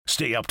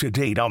Stay up to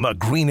date on the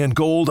Green and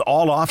Gold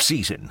all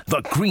off-season.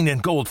 The Green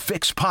and Gold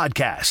Fix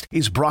podcast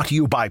is brought to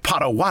you by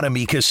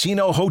Potawatomi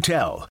Casino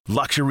Hotel.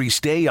 Luxury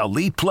stay,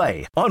 elite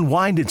play,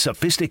 unwind in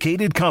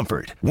sophisticated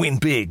comfort. Win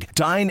big,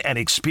 dine, and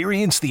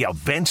experience the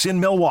events in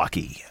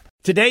Milwaukee.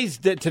 Today's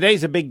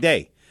a big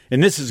day,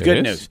 and this is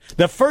good news.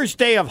 The first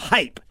day of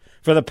hype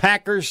for the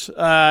Packers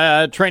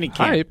training camp.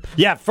 Hype?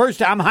 Yeah,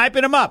 first I'm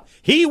hyping him up.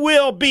 He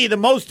will be the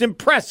most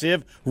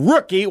impressive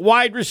rookie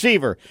wide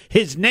receiver.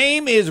 His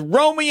name is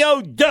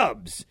Romeo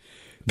Doubs.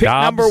 Pick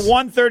number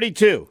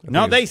 132.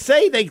 No, they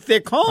say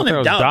they're calling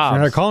him Doubs. Yeah,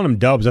 they're calling him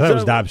Doubs. I thought it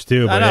was Dobbs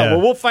too. But I know. yeah.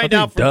 Well, we'll find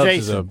out from Doubs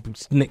Jason.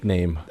 is a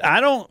nickname.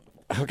 I don't.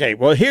 Okay,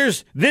 well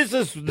this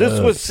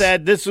was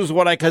said. This is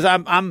what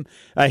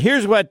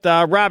here's what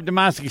Rob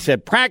Demoski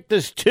said.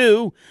 Practice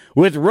 2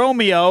 with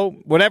Romeo,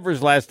 whatever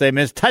his last name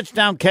is,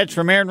 touchdown catch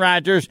from Aaron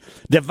Rodgers,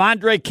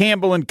 Devondre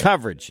Campbell in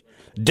coverage.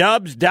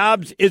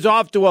 Doubs is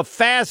off to a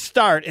fast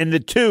start in the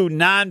 2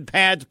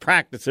 non-pads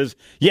practices.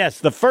 Yes,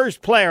 the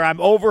first player I'm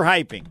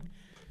overhyping.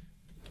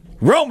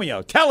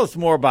 Romeo, tell us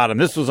more about him.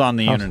 This was on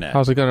the internet.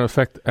 How's it going to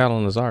affect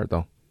Alan Lazard,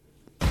 though?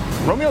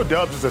 Romeo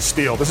Doubs is a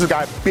steal. This is a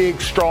guy,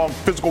 big, strong,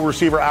 physical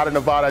receiver out of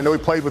Nevada. I know he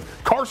played with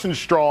Carson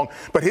Strong,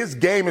 but his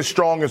game is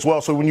strong as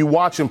well. So when you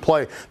watch him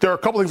play, there are a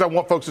couple things I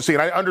want folks to see.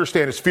 And I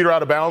understand his feet are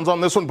out of bounds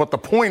on this one, but the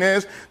point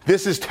is,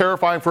 this is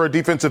terrifying for a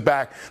defensive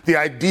back. The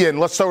idea, and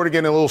let's show it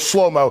again in a little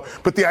slow-mo,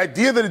 but the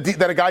idea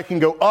that a guy can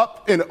go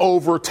up and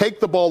over,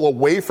 take the ball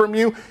away from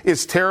you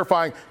is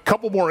terrifying.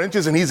 Couple more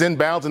inches and he's in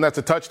bounds, and that's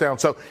a touchdown.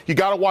 So you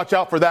got to watch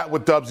out for that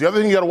with Doubs. The other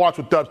thing you got to watch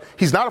with Doubs,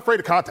 he's not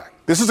afraid of contact.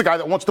 This is a guy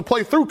that wants to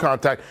play through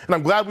contact, and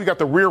I'm glad we got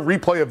the rear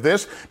replay of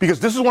this because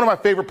this is one of my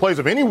favorite plays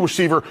of any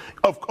receiver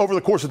over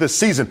the course of this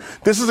season.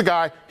 This is a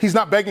guy, he's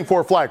not begging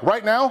for a flag.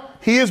 Right now,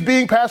 he is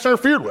being pass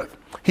interfered with.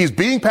 He's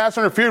being pass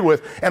interfered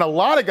with, and a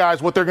lot of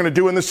guys, what they're going to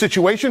do in this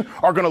situation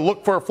are going to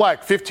look for a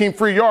flag. 15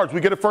 free yards,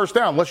 we get a first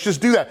down. Let's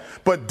just do that.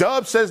 But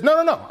Doubs says,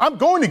 no, I'm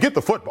going to get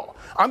the football.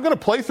 I'm going to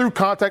play through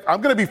contact. I'm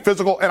going to be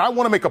physical, and I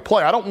want to make a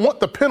play. I don't want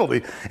the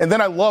penalty. And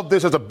then I love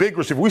this as a big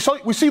receiver. We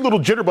see little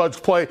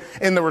jitterbugs play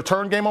in the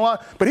return game a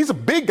lot, but he's a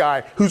big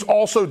guy who's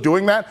also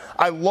doing that.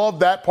 I love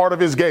that part of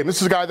his game.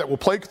 This is a guy that will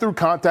play through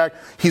contact.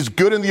 He's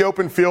good in the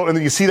open field, and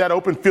then you see that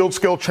open field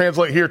skill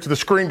translate here to the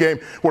screen game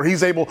where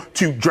he's able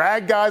to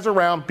drag guys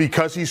around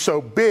because he's so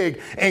big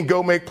and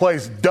go make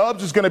plays.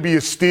 Doubs is going to be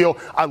a steal.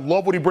 I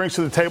love what he brings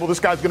to the table. This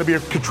guy's going to be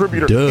a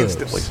contributor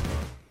instantly.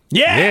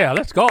 Yeah,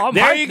 let's go. I'm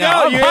there you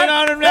go. You're in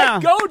on him now.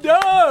 Let's go,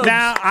 Doubs.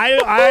 Now,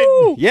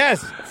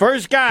 yes,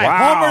 first guy.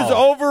 Wow.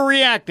 Homer's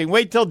overreacting.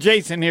 Wait till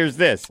Jason hears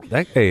this.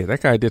 That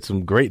guy did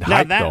some great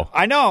hype, though.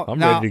 I know. I'm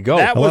ready to go.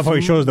 I love how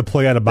he shows the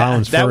play out of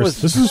bounds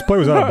first. This play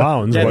was out of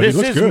bounds, but he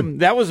looks good.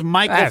 That was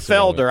Michael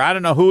Felder. I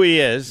don't know who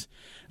he is.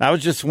 I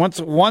was just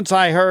once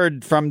I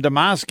heard from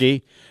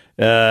Demoski,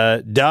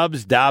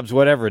 Doubs,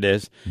 whatever it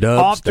is,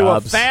 off to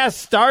a fast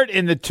start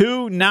in the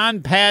 2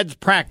 non-pads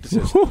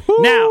practices.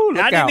 Now,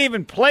 I didn't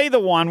even play the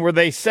one where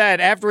they said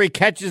after he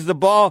catches the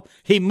ball,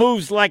 he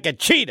moves like a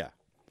cheetah.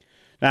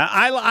 Now,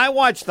 I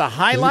watched the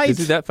highlights. Is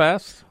he that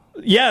fast?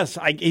 Yes,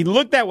 he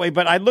looked that way,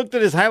 but I looked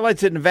at his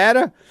highlights at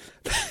Nevada.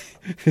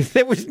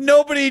 There was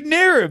nobody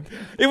near him.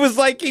 It was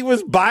like he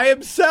was by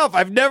himself.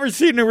 I've never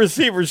seen a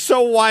receiver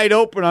so wide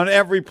open on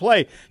every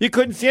play. You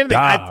couldn't see anything.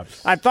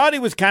 I thought he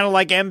was kind of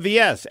like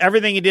MVS.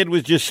 Everything he did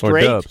was just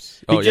straight.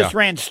 He just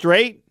ran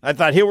straight. I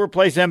thought he'll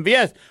replace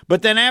MVS.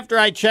 But then after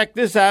I checked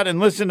this out and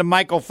listened to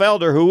Michael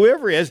Felder,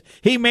 whoever he is,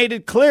 he made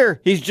it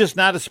clear he's just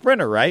not a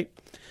sprinter, right?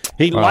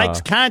 He likes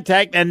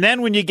contact, and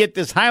then when you get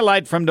this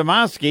highlight from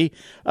Demoski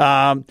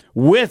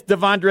with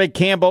Devondre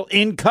Campbell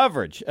in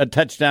coverage, a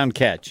touchdown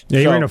catch. Yeah,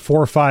 he ran a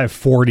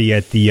 4.5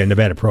 at the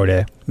Nevada Pro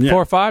Day. Yeah.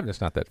 4.5?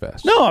 That's not that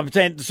fast. No, I'm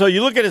saying, so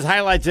you look at his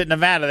highlights at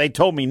Nevada, they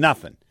told me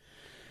nothing.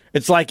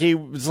 It's like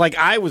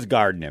I was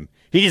guarding him.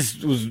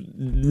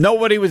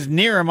 Nobody was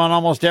near him on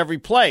almost every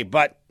play,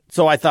 but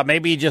so I thought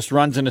maybe he just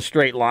runs in a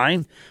straight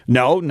line.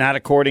 No, not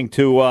according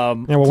to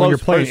when you're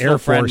playing Air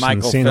Force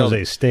in San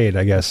Jose State,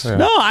 I guess. Yeah.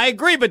 No, I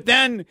agree,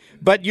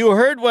 but you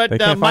heard what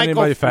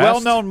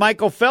well-known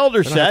Michael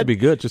Felder said. Have to be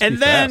good, just and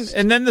be then fast.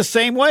 And then the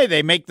same way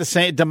they make the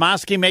same.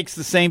 Demoski makes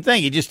the same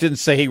thing. He just didn't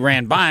say he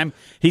ran by him.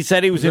 He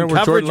said he was in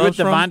coverage with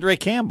Devondre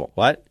Campbell.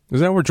 What?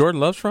 Is that where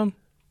Jordan Love's from?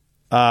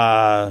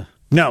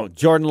 No,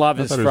 Jordan Love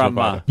is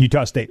from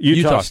Utah State.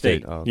 Utah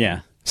State. Oh.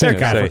 Yeah. Same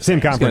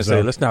conference.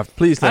 Let's not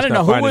find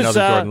another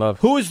Jordan Love.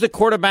 Who was the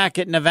quarterback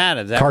at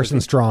Nevada? Carson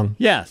Strong.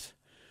 Yes.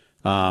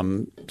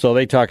 So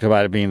they talked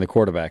about it being the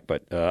quarterback,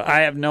 but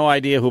I have no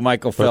idea who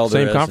Michael Felder is.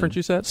 Same conference,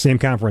 you said? Same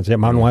conference, yeah,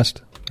 Mountain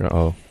West.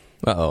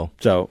 Uh-oh.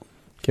 So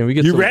can we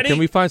get ready? Can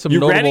we find some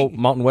notable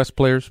Mountain West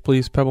players,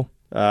 please, Pebble?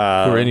 Who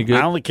are any good?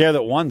 I only care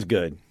that one's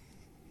good.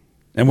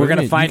 And we're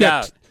going to find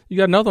out. You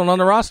got another one on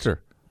the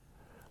roster.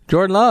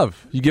 Jordan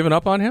Love. You giving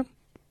up on him?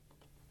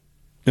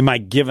 Am I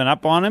giving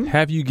up on him?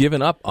 Have you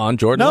given up on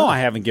Jordan No, Love? I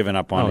haven't given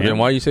up on him. Then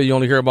why you say you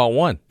only hear about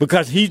one?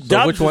 Because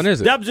Dubs which one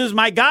is it? Dubs is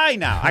my guy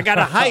now. I got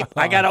to hype.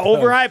 I got to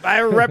overhype. I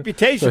have a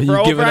reputation for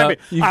overhyping.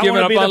 You've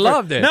given up on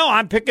Love then. No,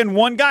 I'm picking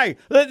one guy.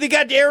 They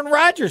got Aaron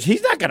Rodgers.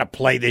 He's not going to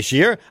play this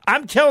year.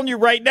 I'm telling you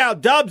right now,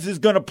 Dubs is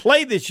going to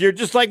play this year,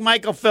 just like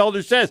Michael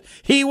Felder says.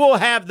 He will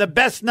have the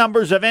best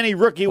numbers of any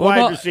rookie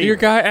wide receiver. Your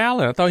guy,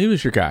 Allen. I thought he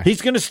was your guy.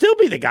 He's going to still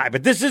be the guy,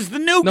 but this is the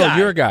new guy.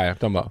 No, your guy I'm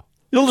talking about.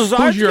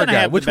 Who's your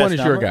guy? Which one is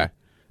your guy?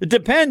 It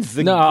depends.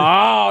 It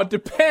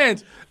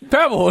depends.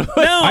 Pebble.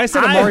 No, I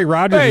said Amari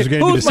Rodgers is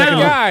going to be the second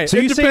guy. So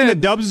you're saying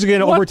that Dubs is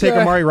going to overtake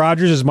Amari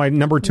Rodgers as my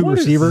number 2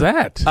 receiver?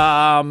 What is that?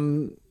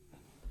 I'm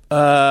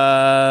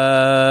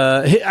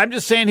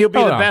just saying he'll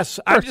be the best.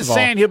 I'm just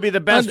saying he'll be the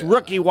best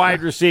rookie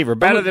wide receiver,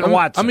 better than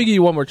Watson. I'm going to give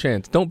you one more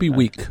chance. Don't be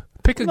weak.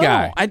 Pick a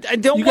guy. I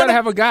don't. You got to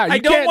have a guy. I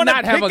don't want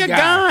to pick a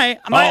guy.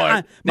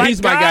 My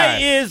guy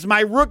is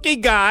my rookie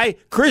guy,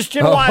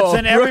 Christian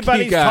Watson.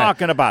 Everybody's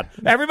talking about.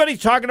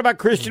 Everybody's talking about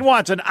Christian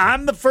Watson.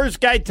 I'm the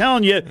first guy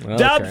telling you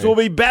Doubs will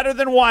be better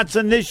than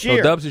Watson this year.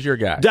 So Doubs is your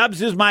guy.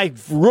 Doubs is my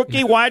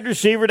rookie wide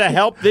receiver to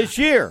help this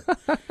year.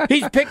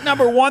 He's picked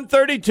number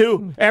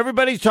 132.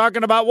 Everybody's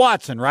talking about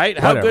Watson, right?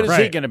 How good is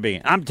he going to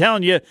be? I'm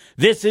telling you,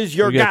 this is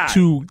your guy.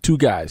 Two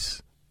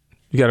guys.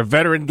 You got a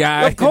veteran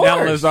guy,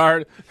 Allen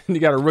Lazard, and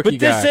you got a rookie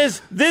guy. But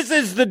this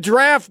is the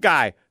draft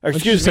guy. Or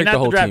excuse me,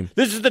 not the draft. Team.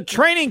 This is the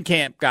training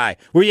camp guy,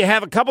 where you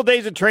have a couple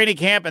days of training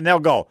camp, and they'll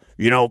go,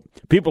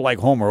 people like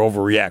Homer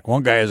overreact.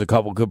 One guy has a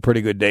couple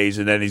pretty good days,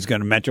 and then he's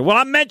going to mention, well,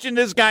 I'm mentioning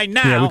this guy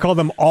now. Yeah, we call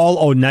them all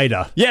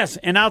Oneida. Yes,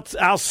 and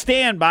I'll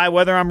stand by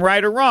whether I'm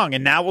right or wrong.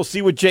 And now we'll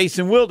see what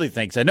Jason Wilde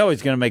thinks. I know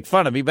he's going to make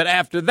fun of me, but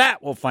after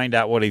that, we'll find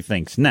out what he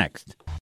thinks next.